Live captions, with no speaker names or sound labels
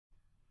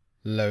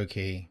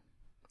Loki,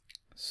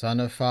 son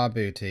of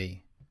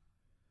Farbuti,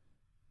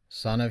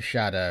 son of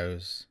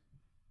shadows,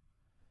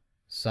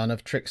 son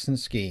of tricks and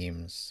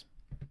schemes,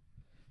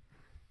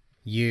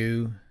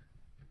 you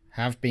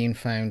have been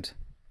found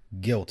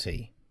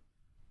guilty,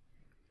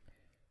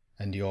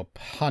 and your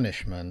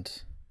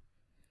punishment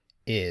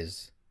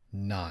is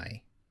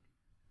nigh.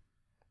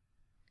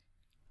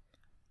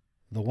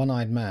 The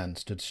one-eyed man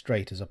stood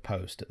straight as a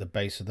post at the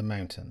base of the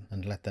mountain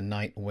and let the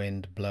night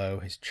wind blow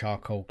his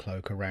charcoal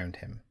cloak around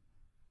him.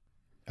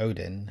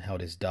 Odin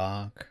held his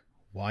dark,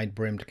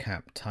 wide-brimmed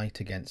cap tight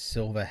against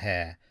silver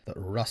hair that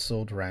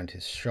rustled round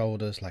his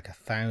shoulders like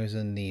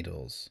 1,000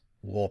 needles,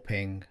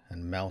 warping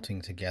and melting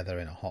together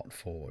in a hot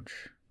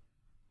forge.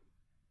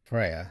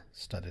 Freya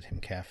studied him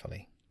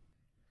carefully.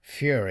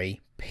 Fury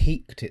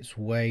peeked its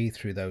way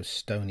through those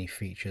stony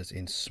features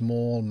in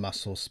small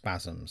muscle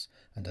spasms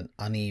and an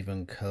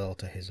uneven curl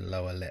to his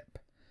lower lip.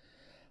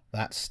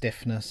 That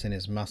stiffness in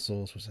his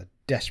muscles was a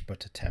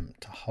desperate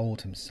attempt to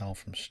hold himself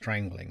from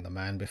strangling the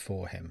man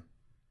before him.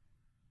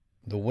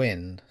 The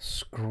wind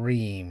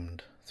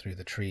screamed through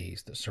the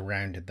trees that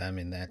surrounded them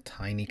in their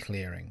tiny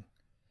clearing.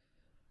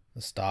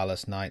 The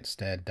starless night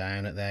stared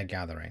down at their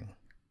gathering.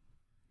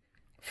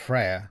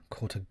 Freya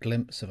caught a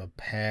glimpse of a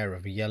pair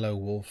of yellow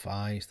wolf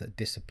eyes that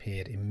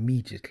disappeared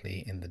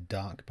immediately in the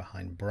dark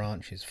behind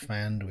branches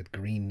fanned with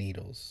green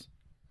needles.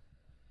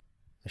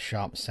 The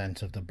sharp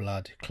scent of the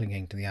blood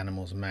clinging to the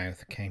animal's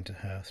mouth came to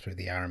her through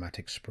the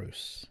aromatic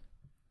spruce.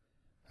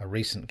 A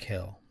recent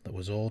kill that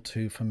was all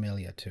too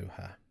familiar to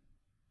her.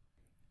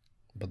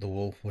 But the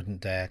wolf wouldn't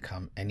dare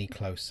come any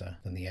closer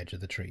than the edge of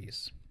the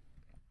trees.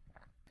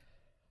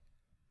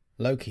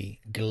 Loki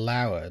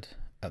glowered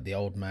at the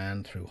old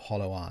man through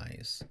hollow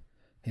eyes,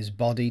 his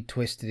body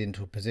twisted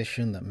into a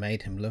position that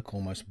made him look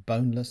almost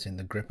boneless in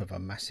the grip of a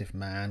massive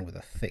man with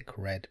a thick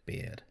red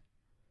beard.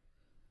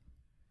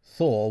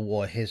 Thor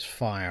wore his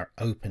fire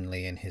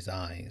openly in his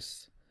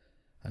eyes,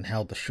 and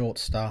held the short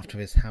staff of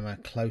his hammer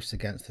close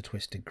against the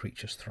twisted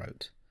creature's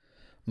throat,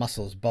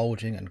 muscles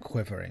bulging and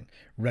quivering,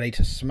 ready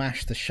to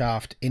smash the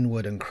shaft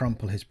inward and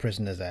crumple his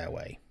prisoner's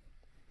airway.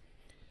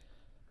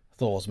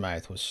 Thor's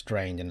mouth was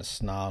strained in a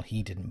snarl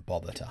he didn't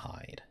bother to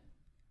hide.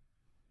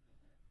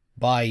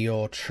 "By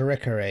your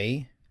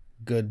trickery,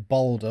 good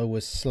Balder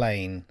was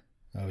slain,"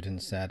 Odin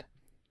said.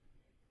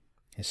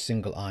 His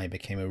single eye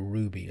became a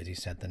ruby as he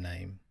said the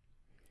name.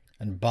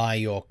 "And by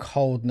your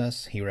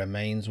coldness he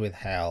remains with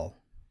Hel.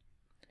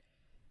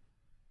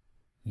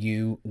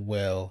 You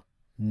will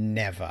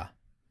never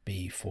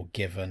be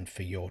forgiven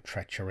for your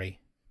treachery.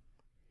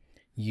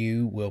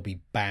 You will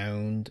be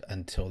bound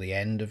until the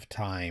end of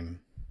time."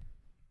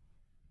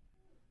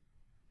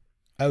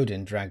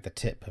 Odin dragged the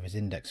tip of his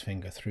index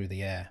finger through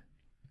the air.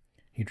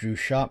 He drew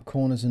sharp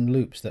corners and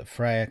loops that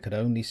Freya could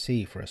only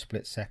see for a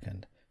split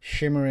second,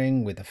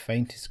 shimmering with the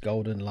faintest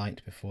golden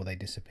light before they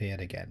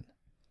disappeared again.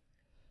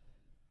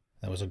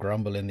 There was a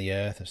grumble in the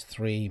earth as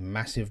 3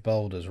 massive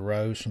boulders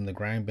rose from the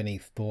ground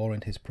beneath Thor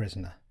and his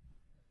prisoner.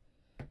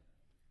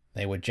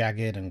 They were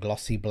jagged and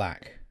glossy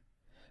black,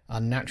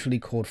 unnaturally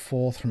called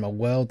forth from a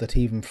world that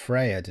even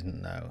Freya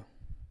didn't know.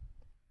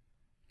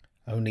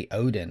 Only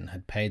Odin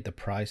had paid the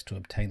price to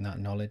obtain that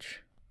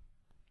knowledge.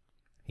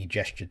 He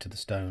gestured to the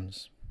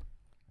stones.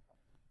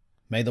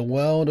 "May the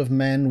world of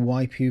men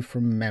wipe you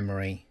from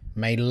memory.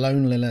 May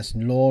loneliness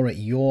gnaw at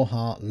your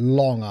heart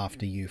long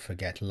after you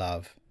forget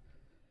love.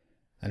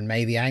 And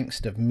may the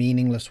angst of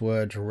meaningless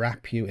words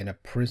wrap you in a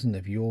prison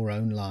of your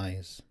own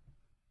lies."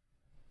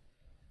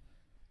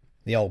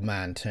 The old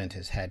man turned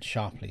his head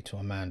sharply to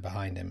a man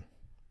behind him.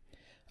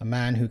 A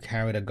man who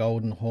carried a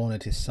golden horn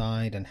at his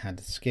side and had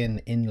skin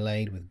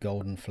inlaid with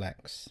golden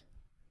flecks.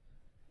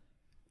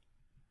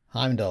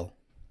 "Heimdall,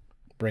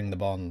 bring the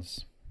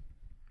bonds."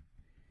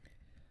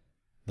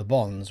 The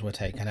bonds were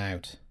taken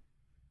out,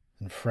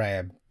 and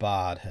Freya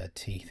barred her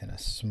teeth in a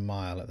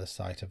smile at the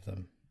sight of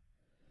them.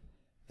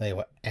 They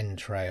were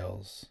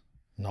entrails,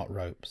 not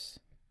ropes.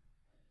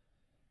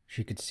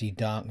 She could see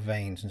dark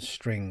veins and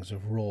strings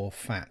of raw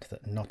fat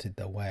that knotted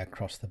their way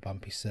across the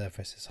bumpy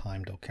surface as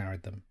Heimdall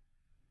carried them.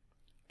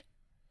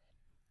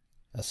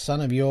 "A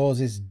son of yours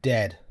is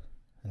dead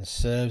and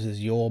serves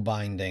as your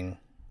binding,"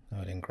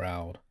 Odin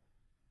growled,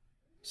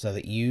 "so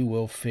that you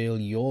will feel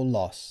your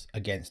loss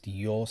against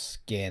your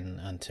skin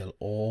until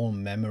all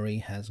memory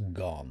has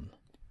gone."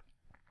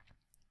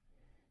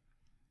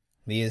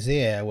 The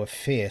Aesir were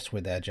fierce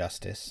with their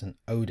justice, and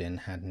Odin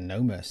had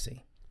no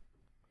mercy.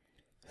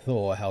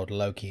 Thor held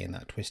Loki in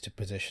that twisted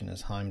position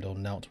as Heimdall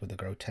knelt with the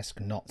grotesque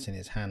knots in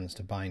his hands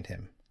to bind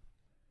him.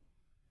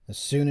 As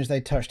soon as they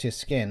touched his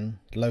skin,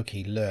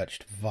 Loki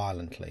lurched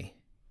violently.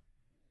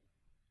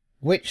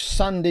 "Which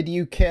son did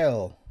you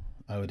kill,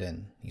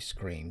 Odin?" he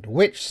screamed.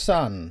 "Which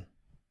son?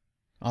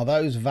 Are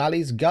those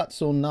Vali's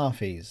guts or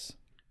Nafi's?"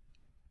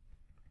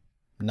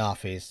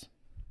 "Nafi's,"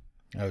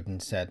 Odin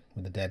said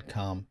with a dead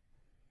calm.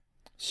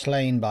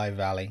 "Slain by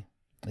Vali,"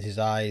 as his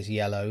eyes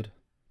yellowed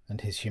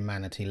and his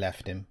humanity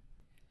left him.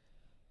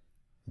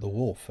 The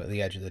wolf at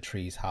the edge of the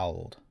trees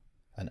howled,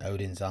 and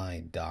Odin's eye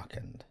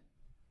darkened.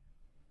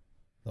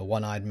 The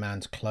one-eyed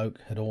man's cloak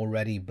had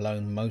already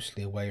blown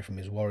mostly away from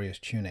his warrior's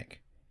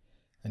tunic,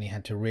 and he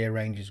had to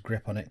rearrange his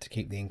grip on it to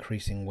keep the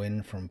increasing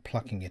wind from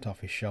plucking it off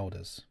his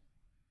shoulders.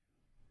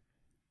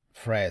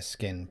 Freya's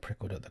skin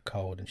prickled at the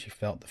cold, and she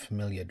felt the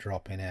familiar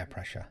drop in air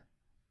pressure.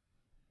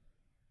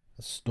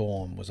 The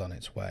storm was on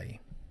its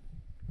way.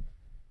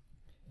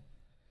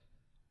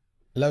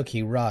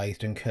 Loki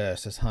writhed and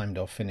cursed as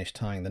Heimdall finished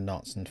tying the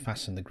knots and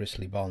fastened the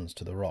grisly bonds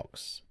to the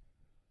rocks.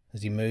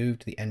 As he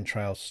moved, the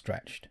entrails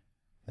stretched.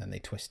 Then they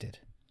twisted.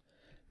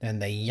 Then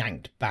they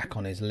yanked back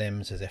on his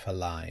limbs as if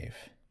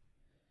alive.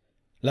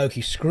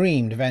 Loki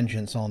screamed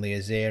vengeance on the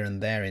Aesir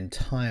and their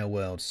entire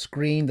world,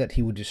 screamed that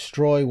he would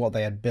destroy what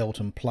they had built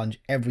and plunge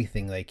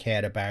everything they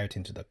cared about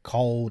into the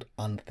cold,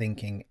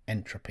 unthinking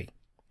entropy.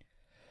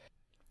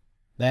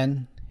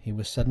 Then he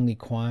was suddenly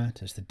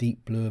quiet as the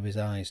deep blue of his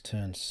eyes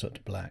turned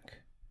soot black.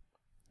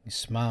 He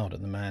smiled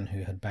at the man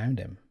who had bound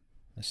him,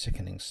 a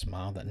sickening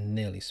smile that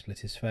nearly split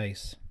his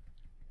face.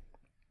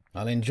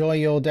 "I'll enjoy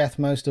your death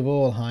most of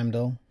all,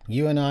 Heimdall.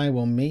 You and I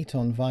will meet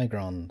on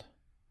Vigrond."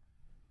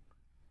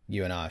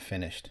 "You and I are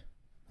finished,"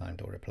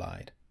 Heimdall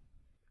replied.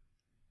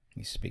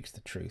 "He speaks the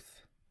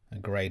truth." A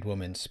greyed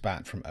woman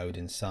spat from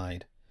Odin's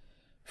side.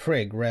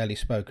 Frigg rarely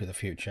spoke of the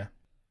future.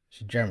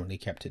 She generally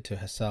kept it to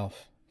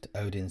herself, to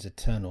Odin's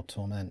eternal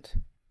torment.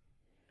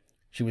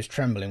 She was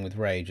trembling with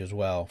rage as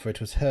well, for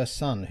it was her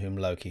son whom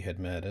Loki had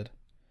murdered.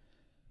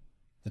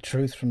 The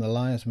truth from the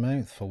liar's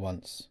mouth for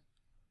once.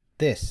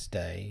 This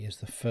day is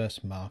the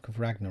first mark of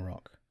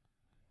Ragnarok.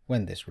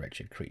 When this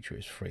wretched creature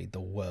is freed, the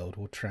world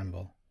will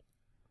tremble.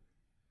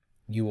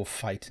 You will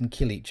fight and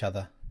kill each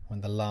other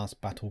when the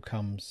last battle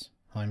comes,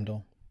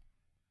 Heimdall.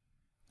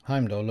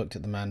 Heimdall looked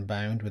at the man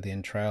bound with the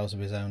entrails of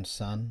his own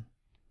son.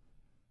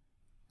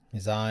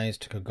 His eyes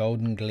took a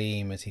golden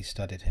gleam as he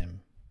studied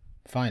him.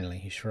 Finally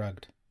he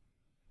shrugged.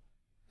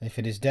 "If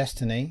it is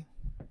destiny,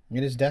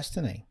 it is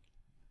destiny.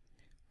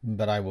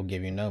 But I will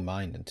give you no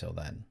mind until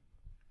then."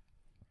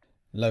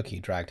 Loki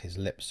dragged his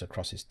lips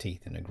across his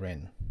teeth in a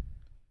grin.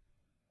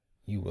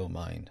 "You will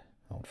mind,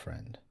 old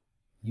friend.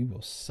 You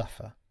will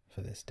suffer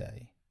for this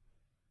day."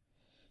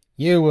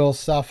 "You will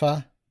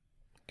suffer,"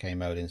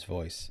 came Odin's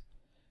voice,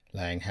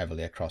 laying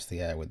heavily across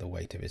the air with the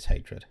weight of his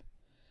hatred.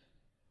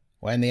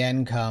 "When the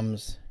end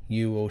comes,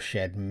 you will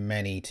shed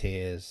many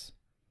tears.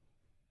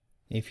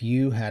 If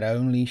you had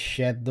only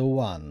shed the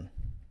one."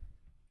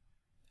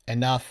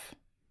 "Enough,"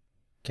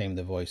 came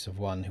the voice of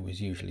one who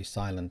was usually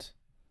silent,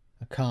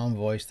 a calm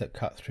voice that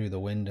cut through the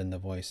wind and the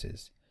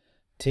voices.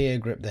 Tyr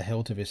gripped the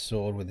hilt of his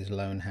sword with his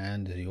lone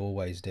hand, as he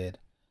always did,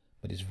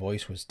 but his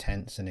voice was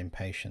tense and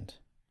impatient.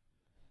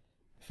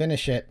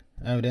 "Finish it,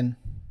 Odin."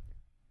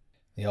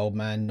 The old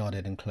man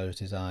nodded and closed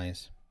his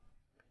eyes.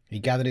 He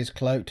gathered his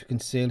cloak to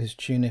conceal his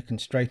tunic and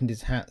straightened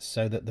his hat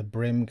so that the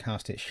brim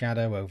cast its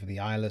shadow over the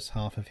eyeless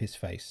half of his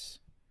face.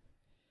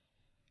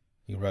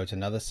 He wrote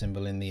another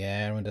symbol in the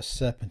air, and a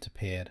serpent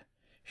appeared,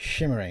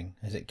 shimmering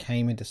as it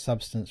came into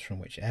substance from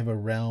whichever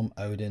realm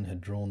Odin had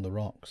drawn the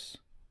rocks.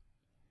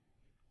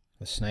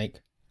 The snake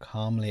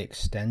calmly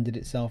extended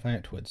itself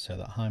outward so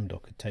that Heimdall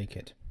could take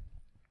it.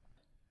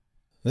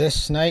 "This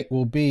snake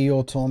will be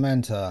your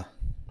tormentor,"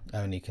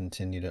 Oni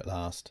continued at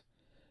last.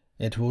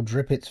 "It will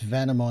drip its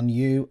venom on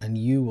you, and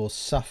you will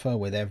suffer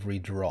with every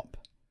drop.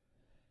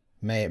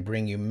 May it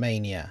bring you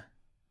mania,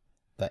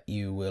 that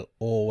you will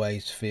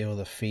always feel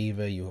the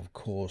fever you have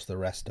caused the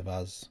rest of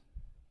us."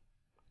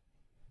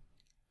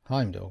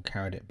 Heimdall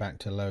carried it back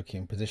to Loki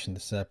and positioned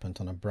the serpent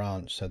on a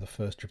branch so the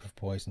first drip of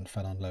poison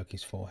fell on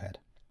Loki's forehead.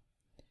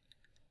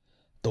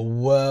 The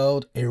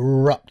world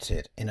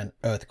erupted in an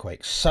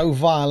earthquake so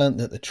violent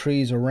that the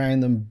trees around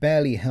them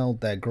barely held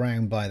their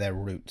ground by their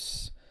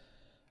roots.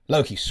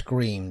 Loki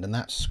screamed, and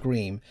that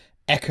scream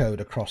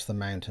echoed across the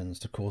mountains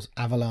to cause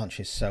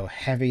avalanches so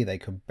heavy they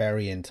could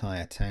bury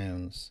entire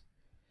towns.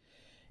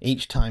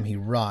 Each time he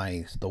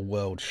writhed, the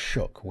world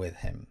shook with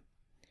him.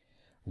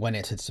 When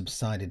it had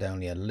subsided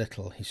only a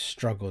little, he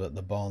struggled at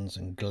the bonds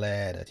and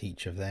glared at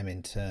each of them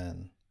in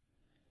turn.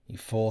 He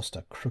forced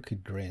a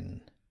crooked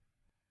grin.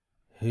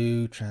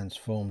 Who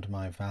transformed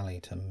my valley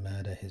to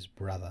murder his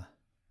brother?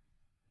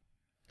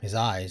 His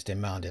eyes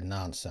demanded an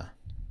answer,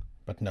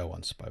 but no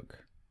one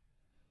spoke.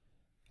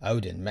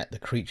 Odin met the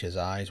creature's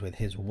eyes with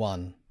his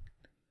one.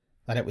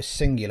 That it was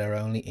singular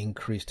only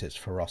increased its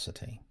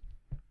ferocity.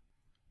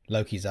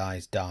 Loki's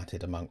eyes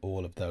darted among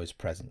all of those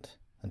present,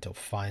 until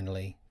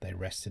finally they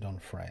rested on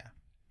Freya.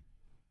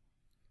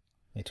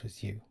 "It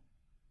was you."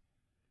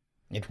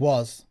 "It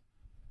was,"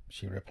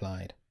 she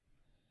replied.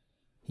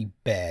 He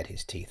bared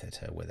his teeth at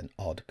her with an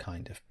odd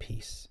kind of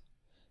peace,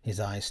 his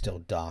eyes still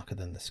darker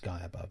than the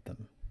sky above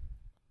them.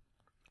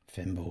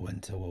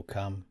 "Fimbulwinter will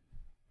come.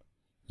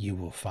 You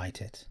will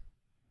fight it,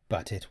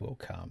 but it will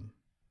come."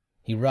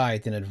 He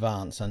writhed in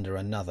advance under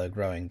another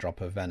growing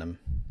drop of venom.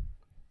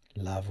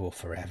 "Love will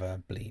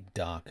forever bleed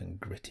dark and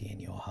gritty in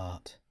your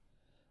heart,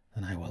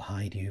 and I will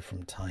hide you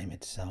from time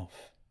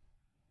itself."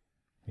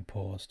 He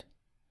paused.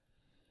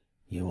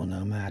 "You will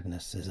know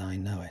madness as I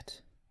know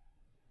it,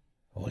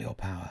 all your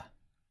power,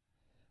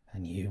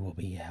 and you will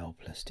be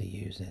helpless to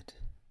use it."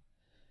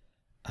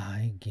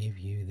 I give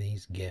you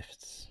these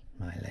gifts,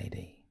 my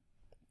lady.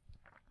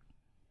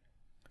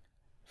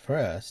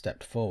 Freyr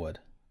stepped forward,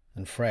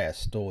 and Freya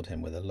stored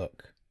him with a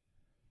look.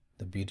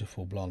 The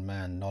beautiful blonde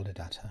man nodded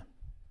at her.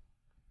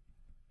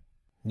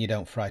 You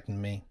don't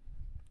frighten me,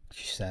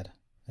 she said,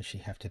 as she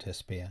hefted her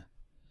spear.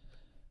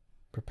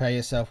 Prepare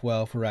yourself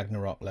well for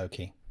Ragnarok,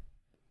 Loki.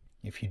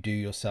 If you do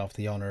yourself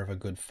the honour of a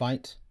good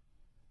fight,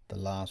 the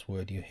last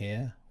word you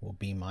hear will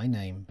be my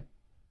name.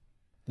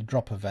 The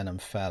drop of venom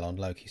fell on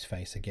Loki's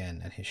face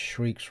again, and his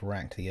shrieks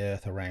racked the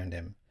earth around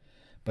him.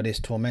 But his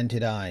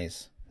tormented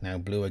eyes, now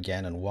blue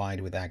again and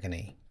wide with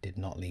agony, did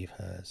not leave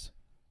hers.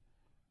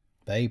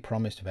 They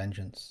promised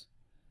vengeance,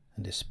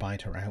 and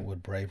despite her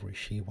outward bravery,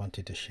 she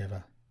wanted to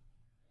shiver.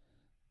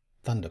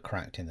 Thunder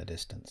cracked in the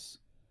distance,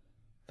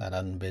 that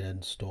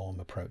unbidden storm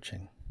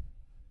approaching.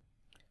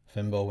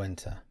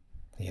 Fimbulwinter,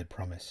 he had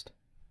promised.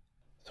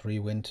 3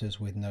 winters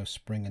with no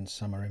spring and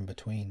summer in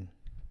between.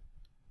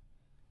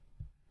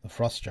 The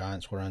frost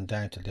giants were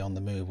undoubtedly on the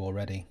move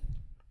already.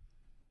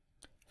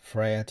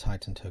 Freya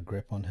tightened her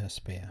grip on her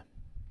spear.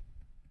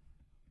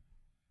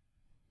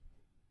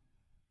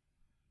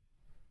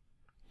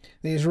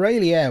 The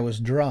Israeli air was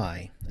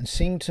dry and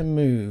seemed to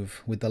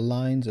move with the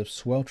lines of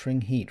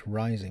sweltering heat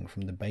rising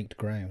from the baked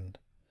ground,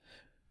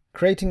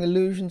 creating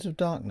illusions of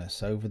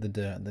darkness over the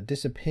dirt that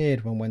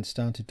disappeared when one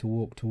started to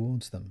walk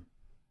towards them.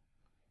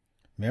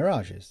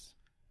 Mirages,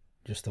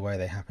 just the way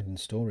they happened in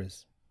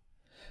stories.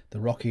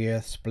 The rocky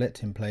earth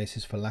split in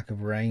places for lack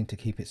of rain to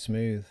keep it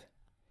smooth,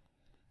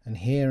 and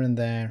here and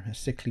there a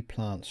sickly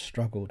plant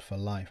struggled for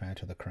life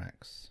out of the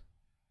cracks.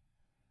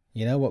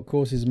 You know what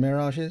causes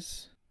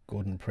mirages?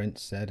 Gordon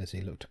Prince said as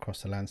he looked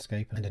across the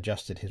landscape and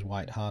adjusted his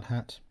white hard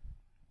hat.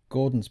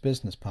 Gordon's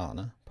business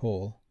partner,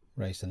 Paul,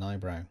 raised an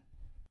eyebrow.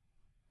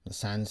 The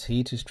sand's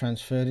heat is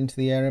transferred into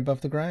the air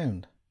above the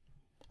ground.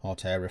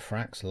 Hot air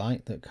refracts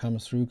light that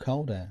comes through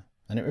cold air,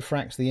 and it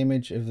refracts the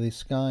image of the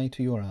sky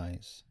to your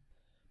eyes.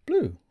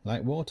 Blue,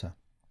 like water.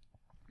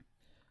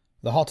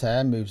 The hot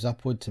air moves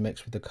upward to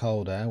mix with the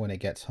cold air when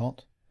it gets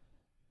hot,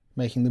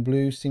 making the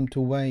blue seem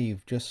to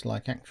wave just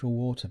like actual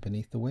water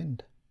beneath the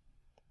wind.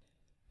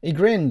 He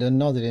grinned and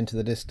nodded into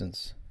the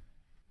distance.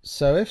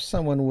 So if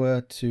someone were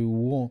to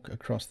walk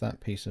across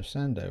that piece of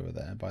sand over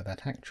there by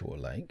that actual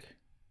lake,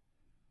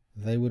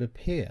 they would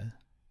appear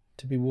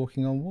to be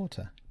walking on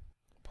water.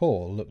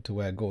 Paul looked to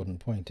where Gordon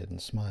pointed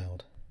and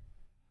smiled.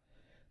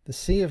 The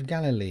Sea of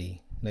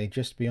Galilee lay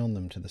just beyond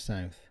them to the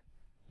south,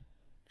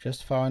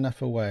 just far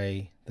enough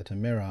away that a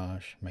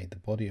mirage made the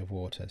body of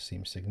water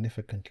seem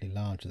significantly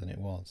larger than it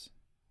was.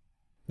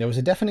 There was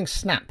a deafening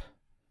snap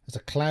as a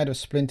cloud of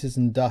splinters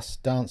and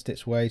dust danced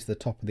its way to the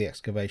top of the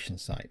excavation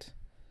site.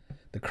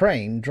 The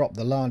crane dropped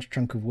the large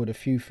chunk of wood a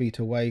few feet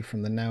away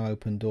from the now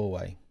open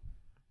doorway.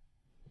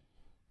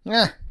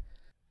 "Ah,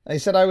 they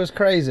said I was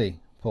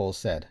crazy," Paul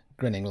said,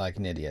 grinning like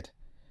an idiot.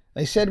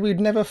 "They said we'd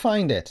never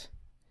find it."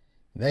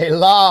 "They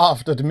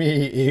laughed at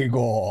me,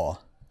 Igor."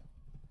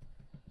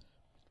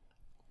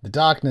 The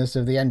darkness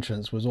of the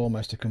entrance was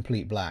almost a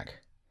complete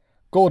black.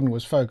 Gordon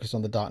was focused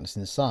on the darkness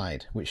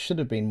inside, which should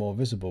have been more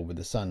visible with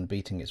the sun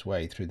beating its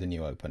way through the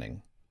new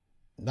opening.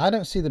 "I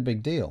don't see the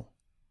big deal."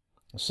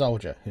 A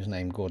soldier, whose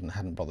name Gordon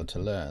hadn't bothered to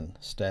learn,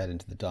 stared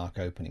into the dark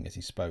opening as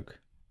he spoke.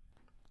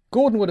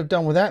 Gordon would have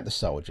done without the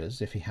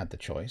soldiers if he had the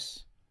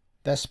choice.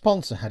 Their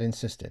sponsor had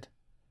insisted.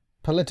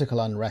 Political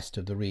unrest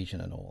of the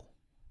region and all.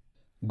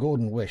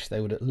 Gordon wished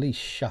they would at least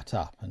shut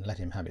up and let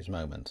him have his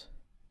moment.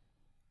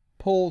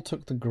 Paul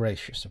took the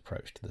gracious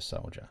approach to the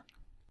soldier.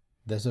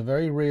 "There's a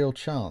very real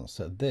chance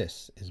that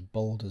this is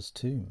Balder's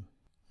tomb."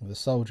 The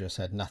soldier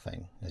said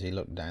nothing as he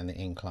looked down the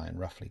incline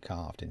roughly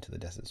carved into the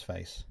desert's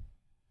face.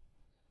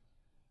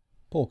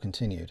 Paul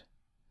continued.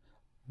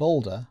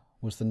 "Balder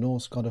was the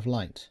Norse god of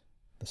light,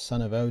 the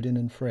son of Odin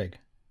and Frigg."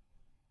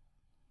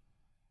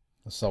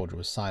 The soldier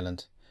was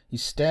silent. He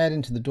stared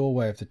into the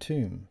doorway of the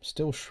tomb,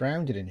 still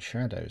shrouded in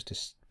shadows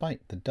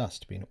despite the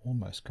dust being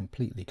almost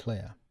completely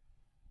clear.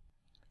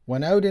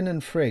 "When Odin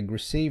and Frigg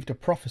received a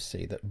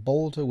prophecy that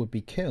Balder would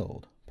be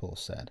killed," Paul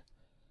said,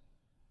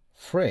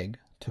 "Frigg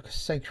took a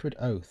sacred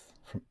oath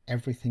from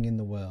everything in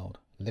the world,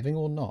 living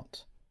or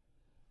not,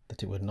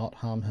 that it would not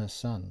harm her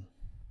son."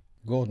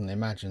 Gordon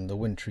imagined the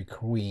wintry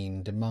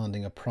queen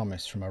demanding a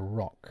promise from a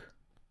rock.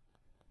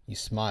 He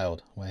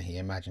smiled where he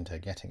imagined her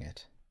getting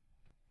it.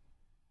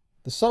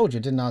 The soldier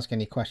didn't ask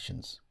any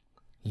questions.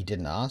 He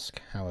didn't ask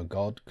how a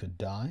god could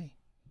die.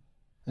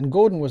 And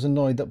Gordon was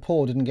annoyed that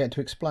Paul didn't get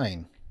to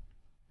explain.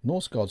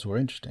 Norse gods were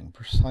interesting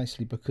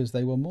precisely because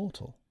they were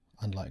mortal,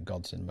 unlike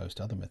gods in most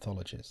other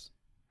mythologies.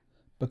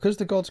 Because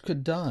the gods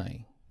could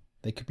die,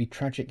 they could be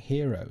tragic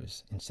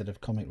heroes instead of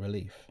comic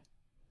relief.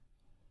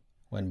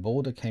 When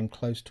Balder came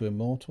close to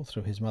immortal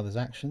through his mother's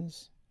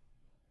actions,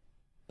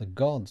 the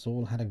gods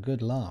all had a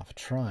good laugh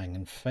trying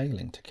and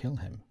failing to kill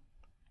him.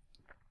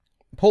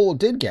 Paul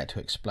did get to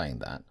explain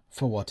that,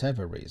 for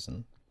whatever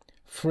reason,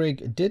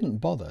 Frigg didn't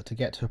bother to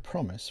get her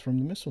promise from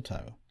the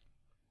mistletoe.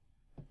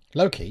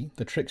 Loki,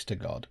 the trickster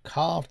god,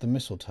 carved the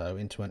mistletoe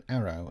into an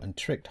arrow and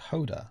tricked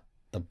Hoda,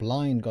 the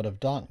blind god of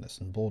darkness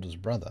and Balder's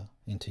brother,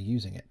 into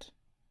using it.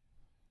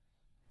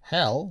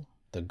 Hel,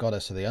 the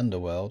goddess of the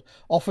underworld,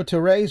 offered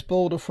to raise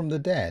Balder from the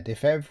dead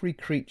if every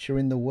creature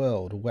in the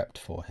world wept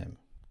for him.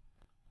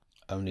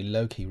 Only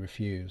Loki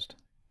refused,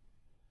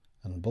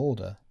 and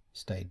Balder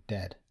stayed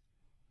dead.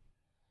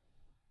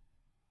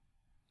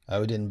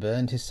 Odin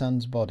burned his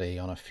son's body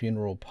on a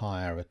funeral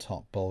pyre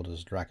atop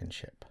Balder's dragon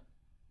ship.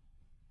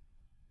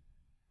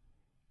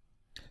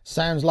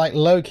 "Sounds like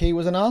Loki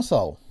was an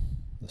arsehole,"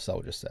 the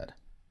soldier said.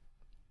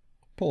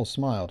 Paul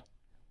smiled.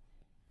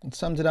 It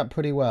summed it up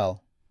pretty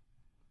well.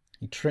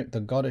 He tricked the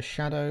god of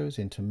shadows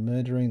into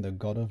murdering the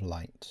god of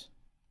light.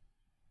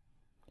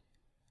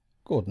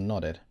 Gordon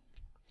nodded.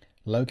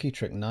 Loki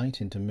tricked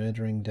night into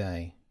murdering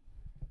day.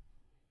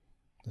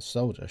 The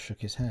soldier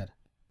shook his head.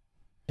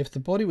 If the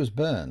body was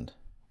burned,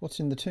 what's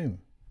in the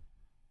tomb?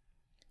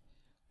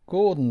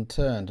 Gordon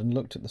turned and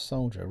looked at the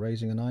soldier,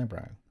 raising an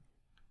eyebrow.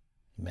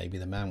 Maybe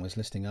the man was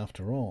listening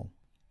after all.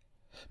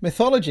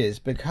 "Mythologies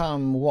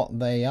become what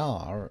they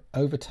are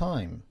over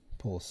time,"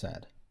 Paul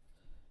said.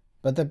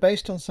 "But they're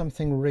based on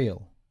something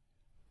real.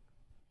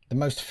 The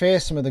most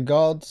fearsome of the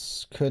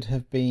gods could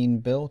have been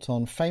built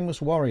on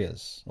famous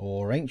warriors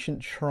or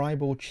ancient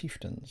tribal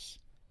chieftains.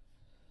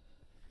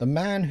 The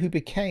man who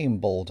became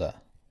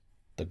Balder,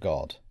 the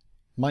god,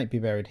 might be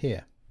buried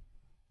here."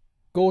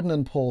 Gordon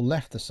and Paul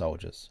left the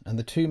soldiers, and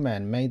the two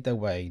men made their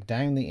way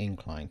down the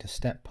incline to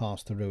step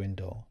past the ruined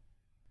door.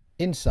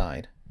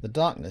 Inside, the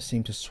darkness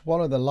seemed to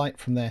swallow the light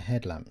from their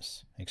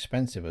headlamps,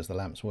 expensive as the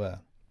lamps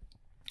were.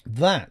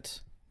 That,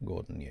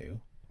 Gordon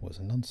knew, was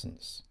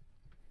nonsense.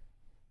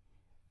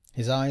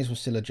 His eyes were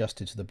still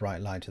adjusted to the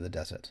bright light of the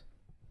desert.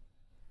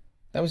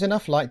 There was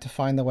enough light to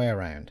find their way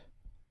around,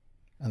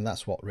 and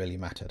that's what really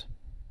mattered.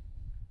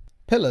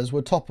 Pillars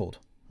were toppled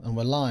and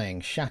were lying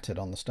shattered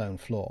on the stone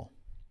floor.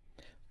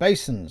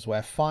 Basins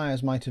where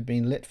fires might have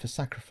been lit for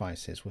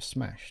sacrifices were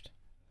smashed,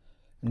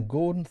 and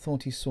Gordon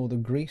thought he saw the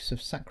grease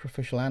of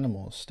sacrificial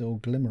animals still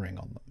glimmering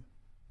on them.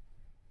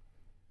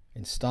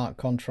 In stark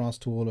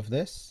contrast to all of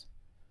this,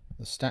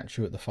 the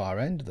statue at the far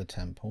end of the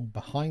temple,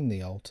 behind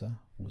the altar,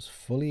 was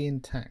fully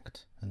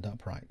intact and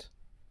upright.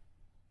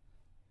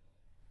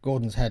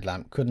 Gordon's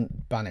headlamp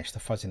couldn't banish the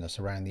fuzziness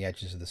around the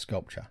edges of the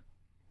sculpture.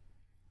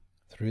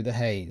 Through the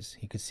haze,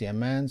 he could see a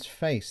man's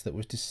face that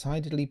was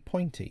decidedly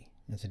pointy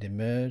as it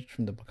emerged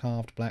from the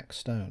carved black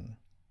stone.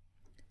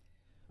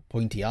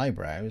 Pointy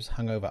eyebrows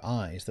hung over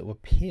eyes that were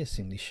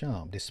piercingly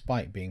sharp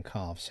despite being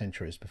carved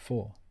centuries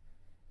before.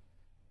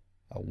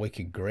 A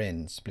wicked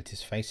grin split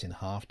his face in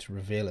half to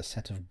reveal a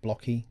set of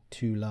blocky,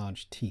 too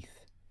large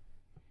teeth.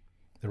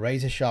 The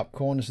razor-sharp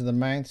corners of the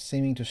mouth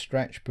seeming to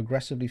stretch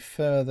progressively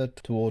further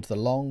towards the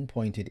long,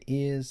 pointed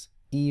ears,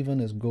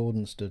 even as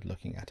Gordon stood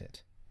looking at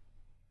it.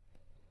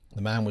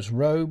 The man was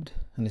robed,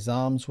 and his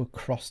arms were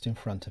crossed in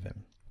front of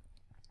him.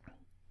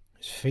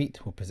 His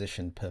feet were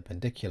positioned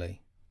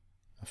perpendicularly,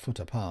 a foot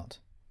apart.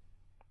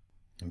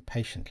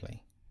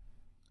 Impatiently.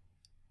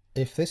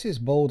 "If this is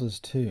Balder's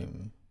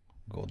tomb,"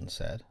 Gordon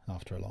said,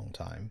 after a long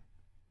time,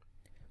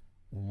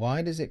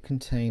 "why does it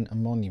contain a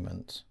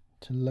monument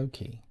to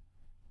Loki?"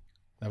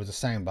 There was a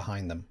sound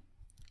behind them.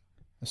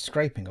 The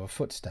scraping of a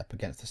footstep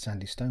against the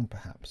sandy stone,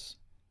 perhaps.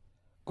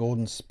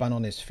 Gordon spun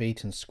on his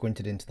feet and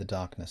squinted into the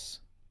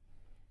darkness.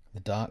 The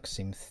dark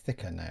seemed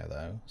thicker now,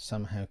 though,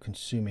 somehow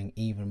consuming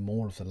even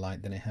more of the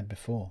light than it had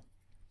before.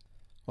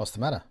 "What's the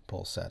matter?"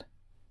 Paul said.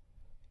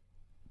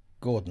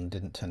 Gordon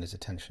didn't turn his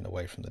attention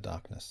away from the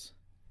darkness.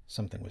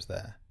 Something was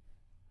there.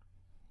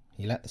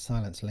 He let the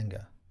silence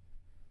linger.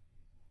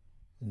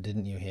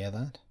 "Didn't you hear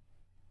that?"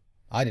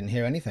 "I didn't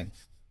hear anything."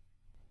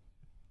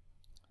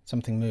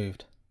 "Something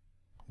moved,"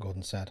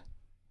 Gordon said.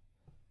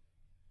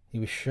 He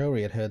was sure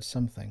he had heard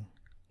something,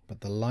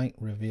 but the light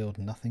revealed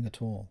nothing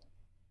at all.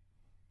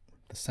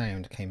 The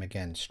sound came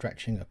again,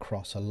 stretching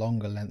across a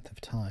longer length of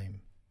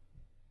time.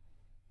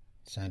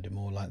 It sounded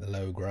more like the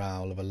low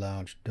growl of a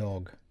large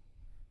dog.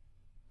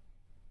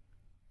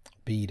 A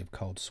bead of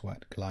cold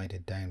sweat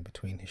glided down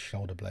between his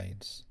shoulder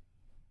blades.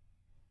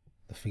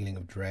 The feeling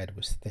of dread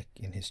was thick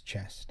in his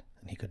chest,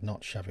 and he could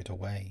not shove it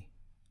away.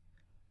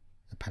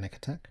 A panic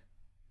attack?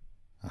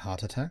 A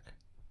heart attack?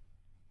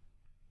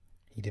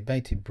 He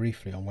debated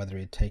briefly on whether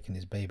he had taken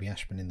his baby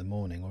aspirin in the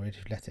morning or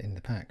he'd let it in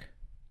the pack.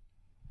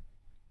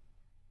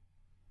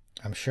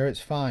 "I'm sure it's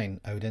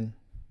fine, Odin,"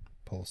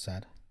 Paul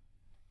said.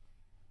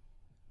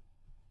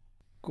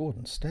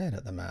 Gordon stared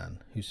at the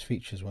man, whose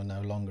features were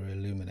no longer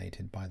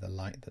illuminated by the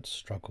light that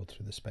struggled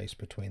through the space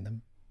between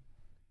them.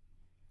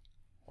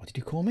 "What did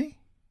you call me?"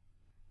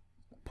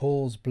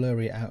 Paul's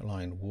blurry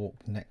outline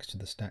walked next to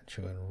the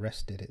statue and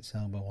rested its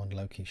elbow on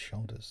Loki's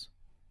shoulders.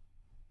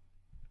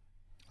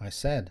 "I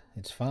said,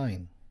 it's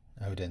fine,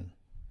 Odin.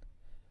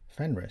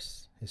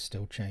 Fenris is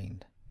still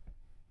chained."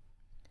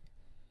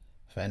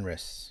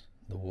 Fenris,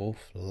 the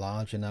wolf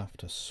large enough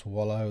to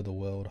swallow the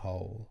world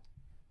whole.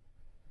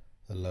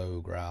 The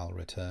low growl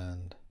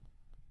returned.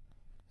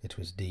 It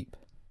was deep,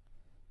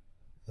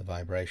 the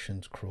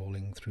vibrations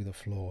crawling through the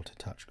floor to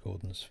touch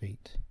Gordon's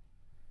feet.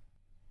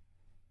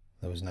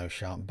 There was no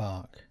sharp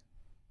bark,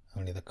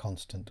 only the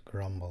constant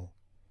grumble,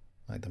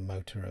 like the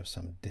motor of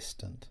some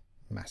distant,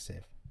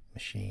 massive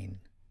machine.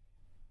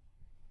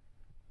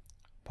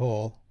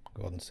 "Paul,"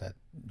 Gordon said,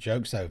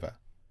 "joke's over.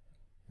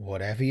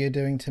 Whatever you're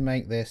doing to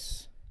make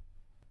this..."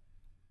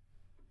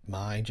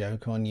 "My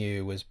joke on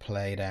you was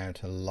played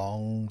out a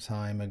long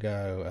time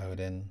ago,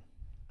 Odin.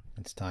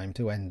 It's time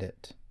to end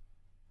it."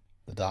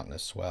 The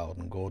darkness swelled,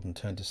 and Gordon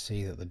turned to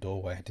see that the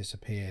doorway had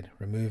disappeared,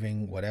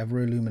 removing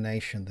whatever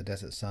illumination the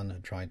desert sun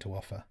had tried to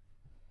offer.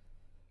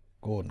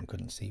 Gordon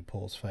couldn't see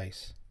Paul's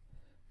face,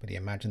 but he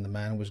imagined the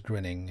man was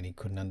grinning, and he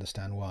couldn't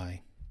understand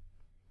why.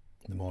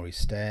 The more he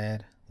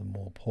stared, the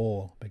more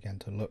Paul began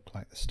to look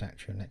like the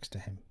statue next to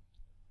him.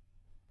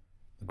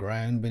 The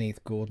ground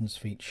beneath Gordon's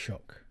feet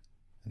shook,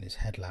 and his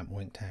headlamp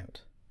winked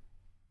out.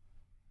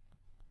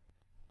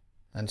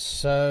 "And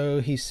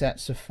so he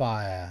sets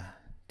afire,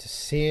 to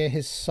sear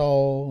his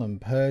soul and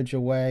purge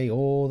away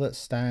all that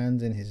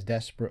stands in his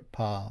desperate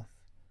path,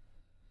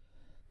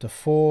 to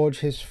forge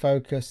his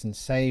focus and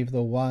save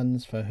the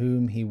ones for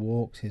whom he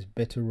walks his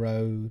bitter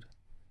road.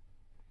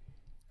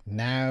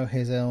 Now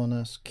his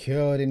illness,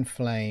 cured in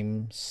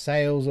flame,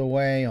 sails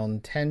away on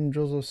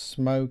tendrils of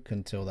smoke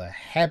until the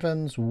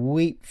heavens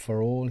weep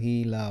for all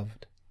he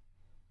loved.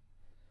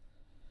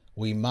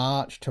 We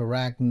march to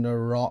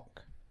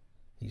Ragnarok,"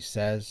 he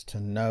says to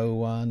no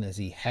one as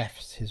he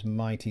hefts his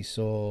mighty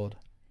sword.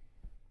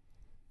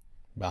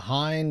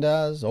 "Behind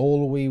us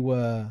all we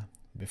were,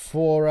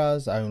 before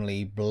us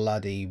only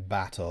bloody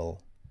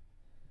battle.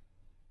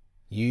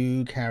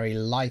 You carry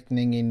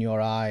lightning in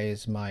your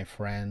eyes, my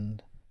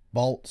friend,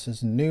 bolts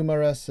as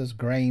numerous as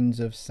grains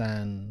of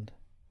sand.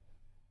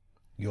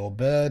 Your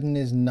burden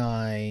is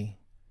nigh,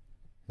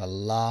 the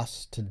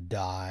last to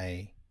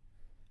die,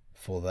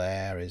 for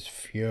there is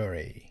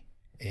fury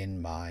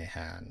in my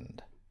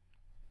hand."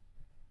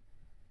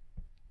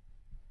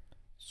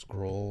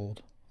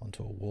 Scrawled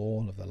onto a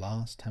wall of the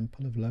last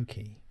temple of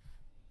Loki,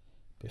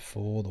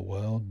 before the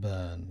world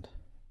burned.